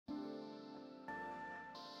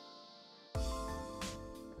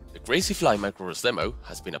Crazyflie micro-ROS demo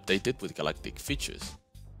has been updated with Galactic features.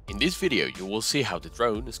 In this video you will see how the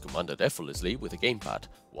drone is commanded effortlessly with a gamepad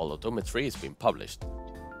while odometry is being published.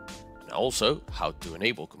 And also how to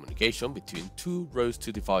enable communication between two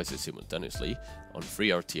ROS2 devices simultaneously on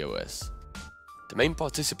FreeRTOS. The main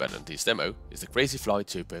participant in this demo is the Crazyflie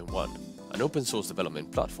 2.1, an open source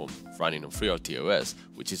development platform running on FreeRTOS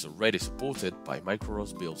which is already supported by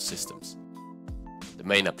micro-ROS build systems. The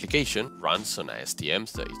main application runs on a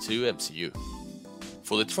STM32 MCU.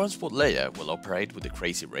 For the transport layer will operate with the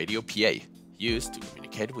Crazy Radio PA, used to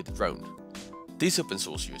communicate with the drone. This open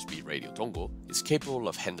source USB radio dongle is capable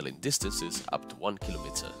of handling distances up to 1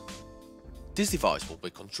 km. This device will be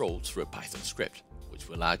controlled through a Python script, which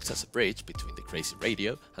will act as a bridge between the Crazy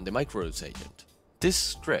Radio and the micro-ROS agent. This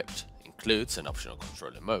script includes an optional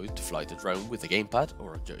controller mode to fly the drone with a gamepad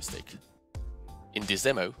or a joystick. In this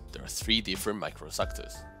demo, there are three different micro-ROS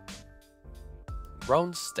actors.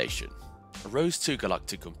 Ground Station, a ROS2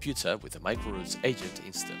 Galactic computer with a micro-ROS agent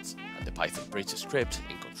instance and the Python bridge script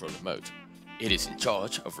in controller mode. It is in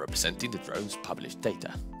charge of representing the drone's published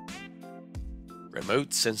data.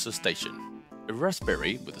 Remote Sensor Station, a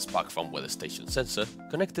Raspberry with a SparkFun weather station sensor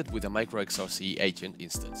connected with a micro-XRC agent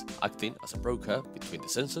instance, acting as a broker between the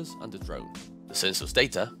sensors and the drone. The sensor's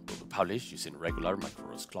data will be published using a regular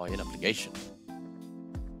micro-ROS client application.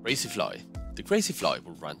 Crazyflie. The Crazyflie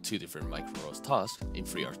will run two different micro-ROS tasks in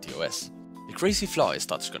FreeRTOS. The Crazyflie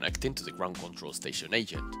starts connecting to the ground control station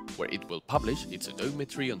agent, where it will publish its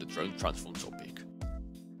odometry on the drone transform topic.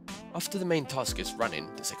 After the main task is running,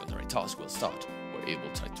 the secondary task will start, where it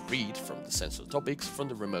will try to read from the sensor topics from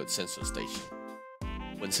the remote sensor station.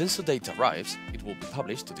 When sensor data arrives, it will be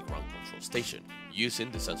published to the ground control station, using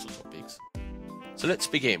the sensor topics. So let's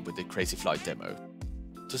begin with the Crazyflie demo.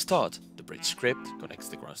 To start, the bridge script connects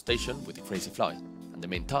the ground station with the Crazyflie, and the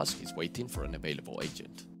main task is waiting for an available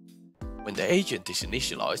agent. When the agent is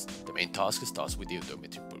initialized, the main task starts with the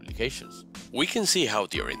odometry publications. We can see how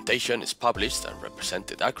the orientation is published and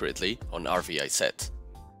represented accurately on RVI set.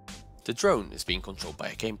 The drone is being controlled by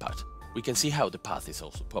a gamepad. We can see how the path is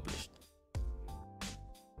also published.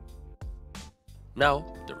 Now,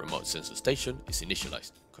 the remote sensor station is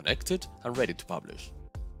initialized, connected and ready to publish.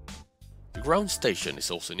 The ground station is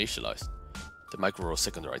also initialized. The micro-ROS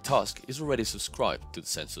secondary task is already subscribed to the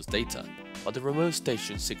sensor's data, but the remote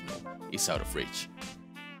station signal is out of reach.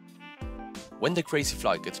 When the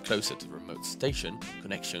Crazyflie gets closer to the remote station,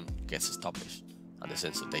 connection gets established, and the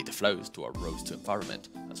sensor data flows to our ROS2 environment,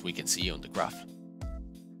 as we can see on the graph.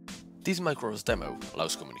 This micro-ROS demo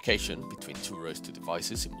allows communication between two ROS2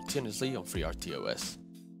 devices simultaneously on FreeRTOS,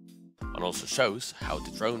 and also shows how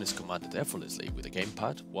the drone is commanded effortlessly with a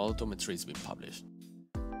gamepad while odometry is being published.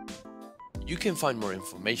 You can find more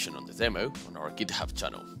information on the demo on our GitHub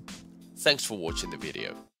channel. Thanks for watching the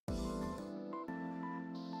video.